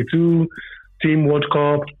 32-team World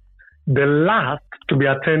Cup, the last to be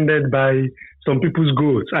attended by some people's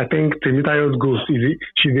goats. I think Temitayo's goat,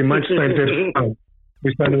 she's a Manchester United fan.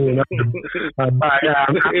 Which one is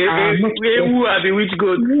which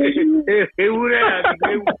goat?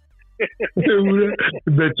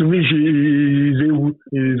 But to me, she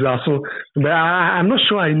is also. But I'm not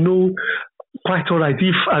sure I know quite all right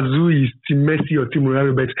if Azu is Team Messi or Team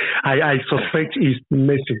Ronaldo, but I suspect he's Team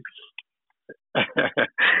Messi.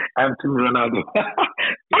 I'm Team Ronaldo.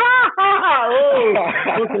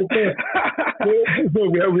 Okay. So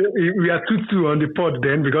we are 2-2 on the pod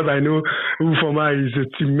then, because I know Ufoma is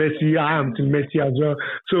Team Messi. I am Team Messi as well.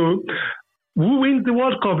 So who wins the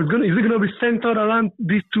World Cup? Is it going to be centered around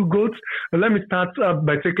these two goats? Let me start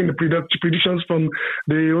by taking the predictions from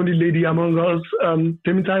the only lady among us,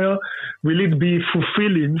 Temitayo. Will it be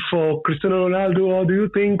fulfilling for Cristiano Ronaldo, or do you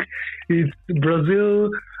think it's Brazil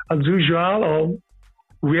as usual, or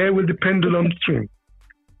where will the pendulum swing?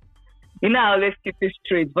 Let's keep it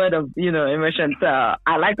straight. But of emotions.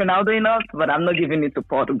 I like Ronaldo enough, but I'm not giving it to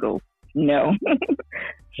Portugal. No.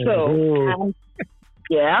 So,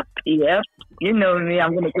 yep. You know me.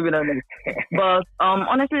 I'm gonna keep it on it. But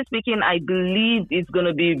honestly speaking, I believe it's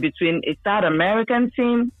gonna be between a South American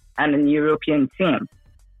team and an European team.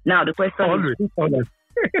 Now the question is,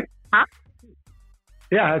 huh?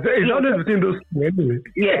 Yeah, it's always between those two anyway.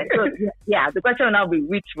 The question will now be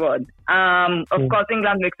which one. Of course,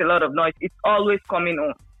 England makes a lot of noise. It's always coming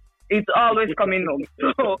home.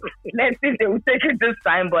 So let's see if they will take it this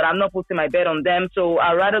time, but I'm not putting my bet on them. So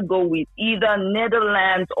I'd rather go with either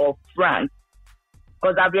Netherlands or France.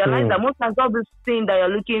 Because I've realized that most times all this thing that you're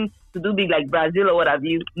looking to do big like Brazil or what have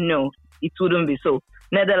you, no. it wouldn't be so.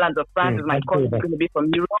 Netherlands or France is my call. It's going to be from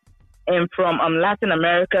Europe. And from Latin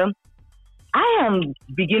America, I am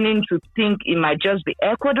beginning to think it might just be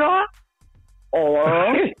Ecuador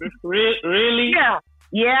or... Really?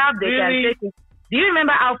 Yeah, they can take it. Do you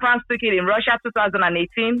remember how France took it in Russia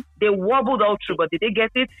 2018? They wobbled all through, but did they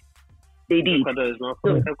get it? They did. Ecuador is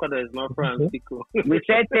not France. We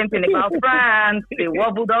said same thing about France. They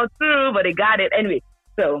wobbled all through, but they got it. Anyway,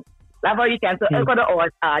 so Lavo, you can. So Ecuador or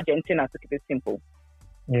Argentina, to keep it simple.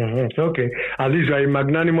 Okay. At least you're a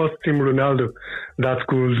magnanimous Team Ronaldo that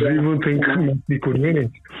could even think he could win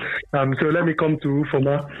it. So let me come to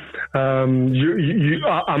Foma. You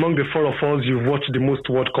among the four of us, you've watched the most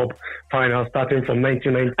World Cup finals starting from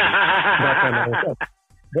 1990.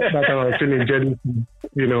 that time I was still in Jeddah,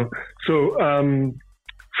 you know. So I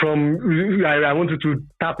wanted to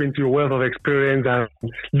tap into your wealth of experience and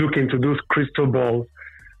look into those crystal balls.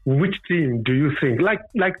 Which team do you think? Like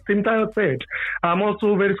Cynthia said, I'm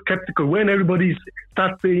also very skeptical when everybody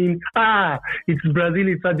starts saying, it's Brazil,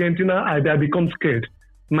 it's Argentina, I become scared.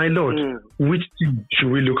 My Lord, which team should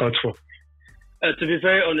we look out for? To be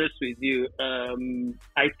very honest with you,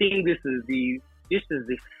 I think this is the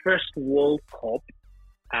first World Cup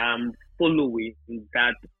following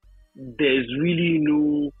that there's really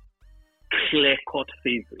no clear-cut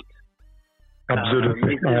favorite.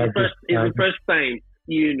 Absolutely. It's the first time.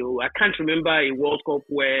 You know, I can't remember a World Cup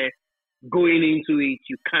where going into it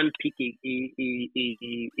you can't pick a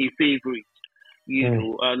favorite. You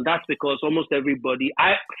know, and that's because almost everybody.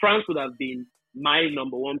 France would have been my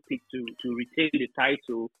number one pick to retain the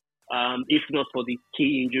title, if not for the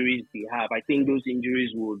key injuries they have. I think those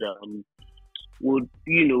injuries would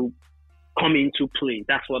come into play.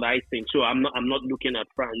 That's what I think. So I'm not looking at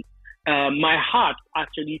France. My heart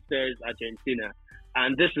actually says Argentina.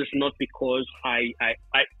 And this is not because I,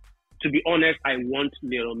 to be honest, I want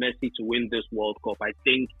Lionel Messi to win this World Cup. I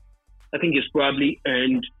think he's probably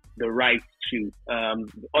earned the right to.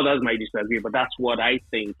 Others might disagree, but that's what I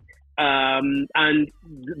think. And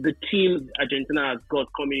the team Argentina has got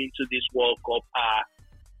coming into this World Cup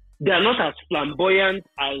they are not as flamboyant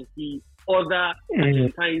as the other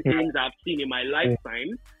Argentine teams I've seen in my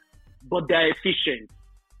lifetime, but they're efficient.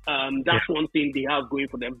 That's one thing they have going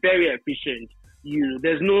for them. Very efficient.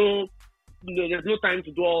 There's no time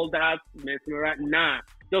to do all that mesmerizing.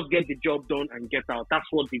 Just get the job done and get out. That's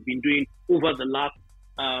what they've been doing over the last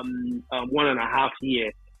 1.5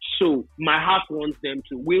 years. So my heart wants them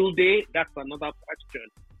to. Will they? That's another question.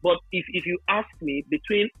 But if you ask me,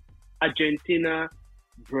 between Argentina,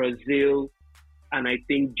 Brazil, and I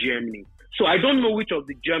think Germany. So I don't know which of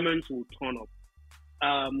the Germans will turn up.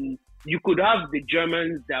 You could have the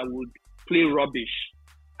Germans that would play rubbish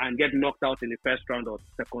and get knocked out in the first round or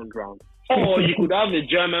second round. Or you could have the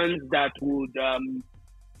Germans that would,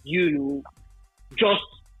 just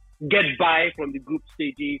get by from the group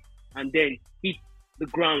stages and then hit the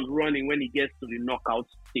ground running when it gets to the knockout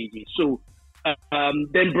stages. So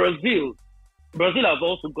then Brazil has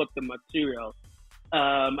also got the material.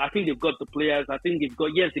 I think they've got the players. I think they've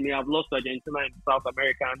got, yes, they may have lost to Argentina in the South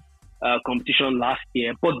American competition last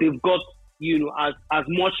year, but they've got as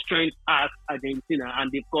much strength as Argentina,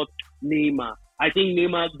 and they've got Neymar. I think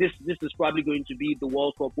Neymar, this is probably going to be the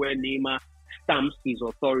World Cup where Neymar stamps his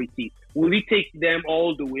authority. Will he take them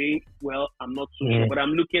all the way? Well, I'm not so sure, but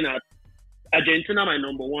I'm looking at Argentina, my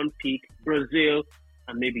number one pick, Brazil,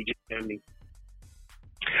 and maybe Germany.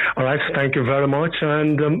 All right, thank you very much.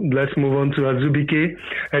 And let's move on to Azubike.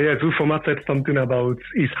 Azu Foma said something about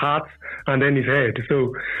his heart and then his head.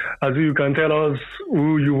 So, Azu, you can tell us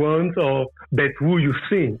who you want or bet who you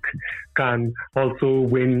think can also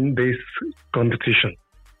win this competition.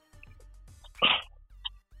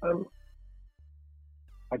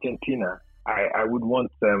 Argentina. I would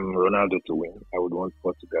want Ronaldo to win. I would want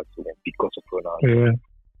Portugal to win because of Ronaldo. Yeah.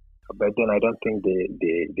 But then I don't think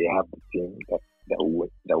they have the team that will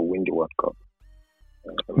win the World Cup.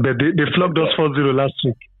 But they flogged us 4-0 last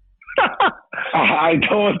week. I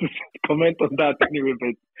don't want to comment on that anyway,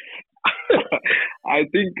 but I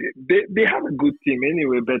think they have a good team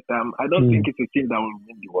anyway, but I don't think it's a team that will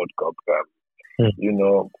win the World Cup.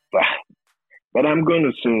 But I'm going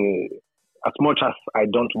to say, as much as I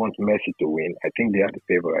don't want Messi to win, I think they are the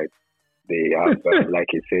favorites. They have, like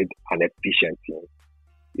I said, an efficient team.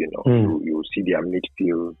 You see their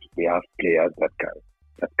midfield. They have players that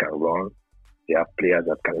can run. They have players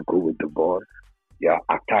that can go with the ball. their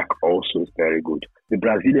attack also is very good. The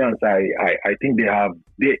Brazilians, I think they have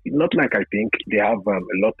a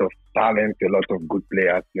lot of talent, a lot of good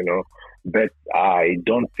players, but I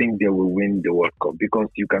don't think they will win the World Cup because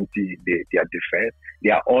you can see their defense.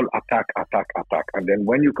 They are all attack, and then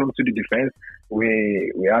when you come to the defense,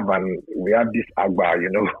 we have this Agba,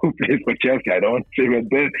 who plays for Chelsea. I don't want to say it,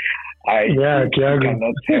 but Thiago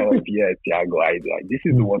cannot help. Yeah, Thiago. This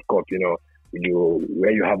is the World Cup,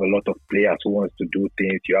 where you have a lot of players who wants to do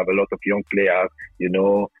things. You have a lot of young players,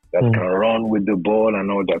 that can run with the ball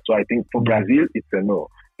and all that. So I think for Brazil, it's a no.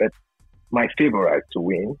 But my favorite to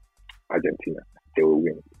win, Argentina. They will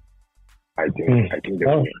win. I think they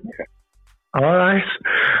will win. Yeah. All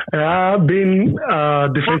right. Being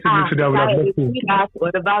defensive midfielder, we have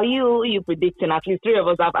what about you? You predicting? At least three of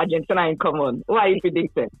us have Argentina in common. What are you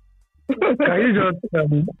predicting? Can you just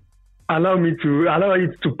allow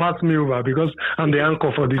it to pass me over because I'm the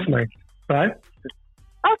anchor for this night, right?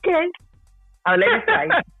 Okay. I'll let it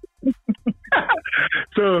slide.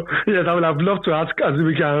 So, yes, I would have loved to ask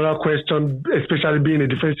Azubike another question, especially being a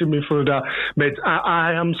defensive midfielder, but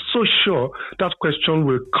I am so sure that question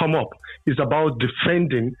will come up. It's about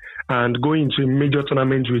defending and going into a major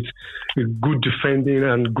tournament with good defending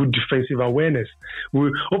and good defensive awareness.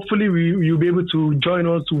 Hopefully, you'll be able to join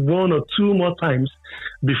us one or two more times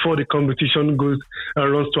before the competition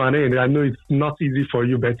runs to an end. I know it's not easy for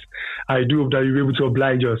you, but I do hope that you'll be able to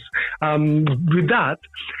oblige us. With that,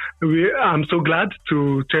 I'm so glad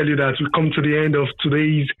to tell you that we've come to the end of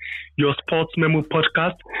today's Your Sports Memo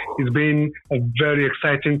podcast. It's been a very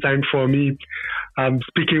exciting time for me. I'm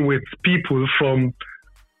speaking with people from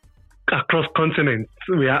across continents.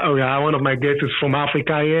 One of my guests is from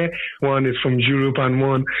Africa here, one is from Europe, and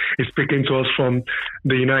one is speaking to us from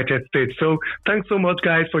the United States. So thanks so much,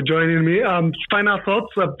 guys, for joining me. Final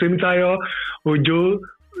thoughts of Temitayo, Ojo.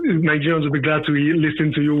 Nigerians will be glad to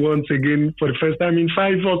listen to you once again for the first time in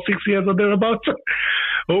 5 or 6 years or thereabouts.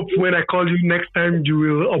 Hope when I call you next time, you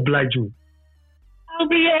will oblige me.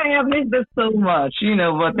 I've missed this so much,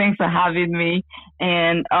 but thanks for having me.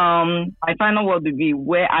 And my final word would be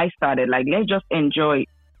where I started. Let's just enjoy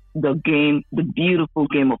the game, the beautiful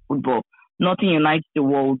game of football. Nothing unites the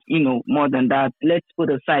world, more than that. Let's put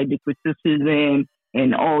aside the criticism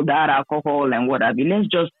and all that alcohol and what have you. Let's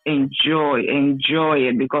just enjoy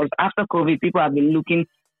it, because after COVID, people have been looking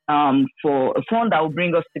for a fund that will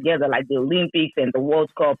bring us together, like the Olympics and the World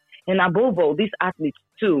Cup. And above all, these athletes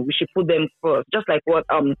too, we should put them first. Just like what,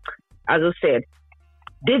 as I said,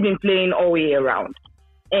 they've been playing all year round.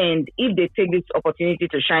 And if they take this opportunity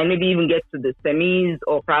to shine, maybe even get to the semis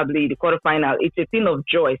or probably the quarterfinal, it's a thing of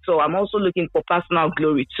joy. So I'm also looking for personal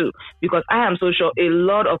glory too, because I am so sure a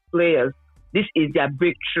lot of players, this is their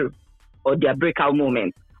breakthrough or their breakout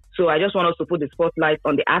moment. So I just want us to put the spotlight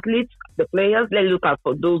on the athletes, the players. Let's look out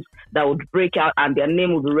for those that would break out and their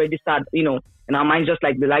name will be registered, in our minds, just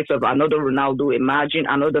like the likes of another Ronaldo, imagine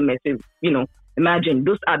another Messi, imagine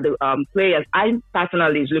those are the players I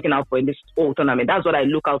personally is looking out for in this whole tournament. That's what I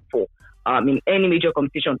look out for in any major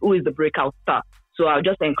competition. Who is the breakout star? So I'll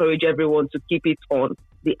just encourage everyone to keep it on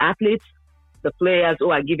the athletes, the players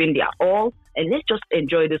who are giving their all, and let's just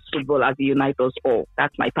enjoy this football as it unites us all.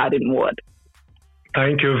 That's my parting word.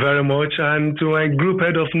 Thank you very much. And to my group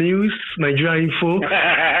head of news, Nigeria Info,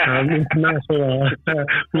 international,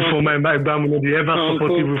 for my the ever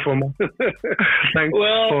supportive for me.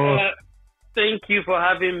 Thank you for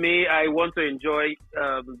having me. I want to enjoy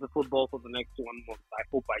the football for the next 1 month. I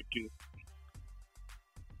hope I do.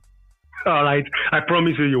 All right. I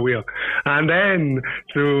promise you will. And then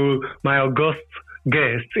to my August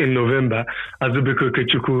guest in November, Azubike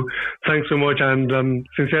Okechukwu. Thanks so much, and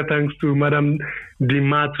sincere thanks to Madam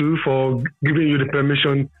Dimatu for giving you the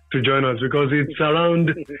permission to join us, because it's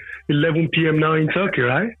around 11 p.m. now in Turkey,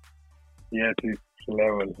 right? Yes, it's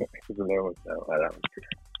 11. It's 11 now.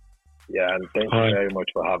 Yeah, and thank you very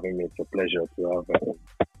much for having me. It's a pleasure to have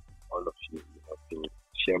all of you, to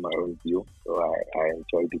share my own view. So I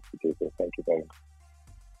enjoyed it today. So thank you very much.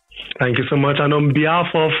 Thank you so much. And on behalf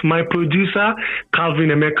of my producer, Calvin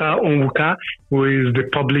Emeka Onwuka, who is the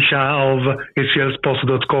publisher of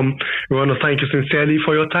ACLsports.com, we want to thank you sincerely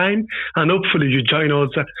for your time. And hopefully you join us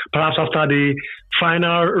perhaps after the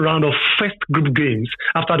final round of first group games.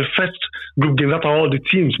 After the first group games, after all the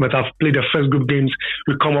teams might have played their first group games,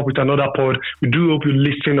 we come up with another pod. We do hope you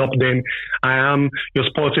listen up then. I am your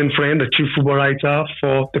sporting friend, the chief football writer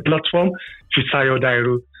for the platform, Fisayo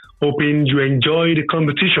Dairu. Hoping you enjoy the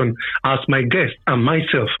competition as my guest and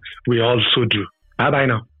myself, we also do. Bye-bye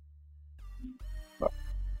now.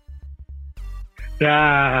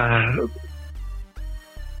 Yeah.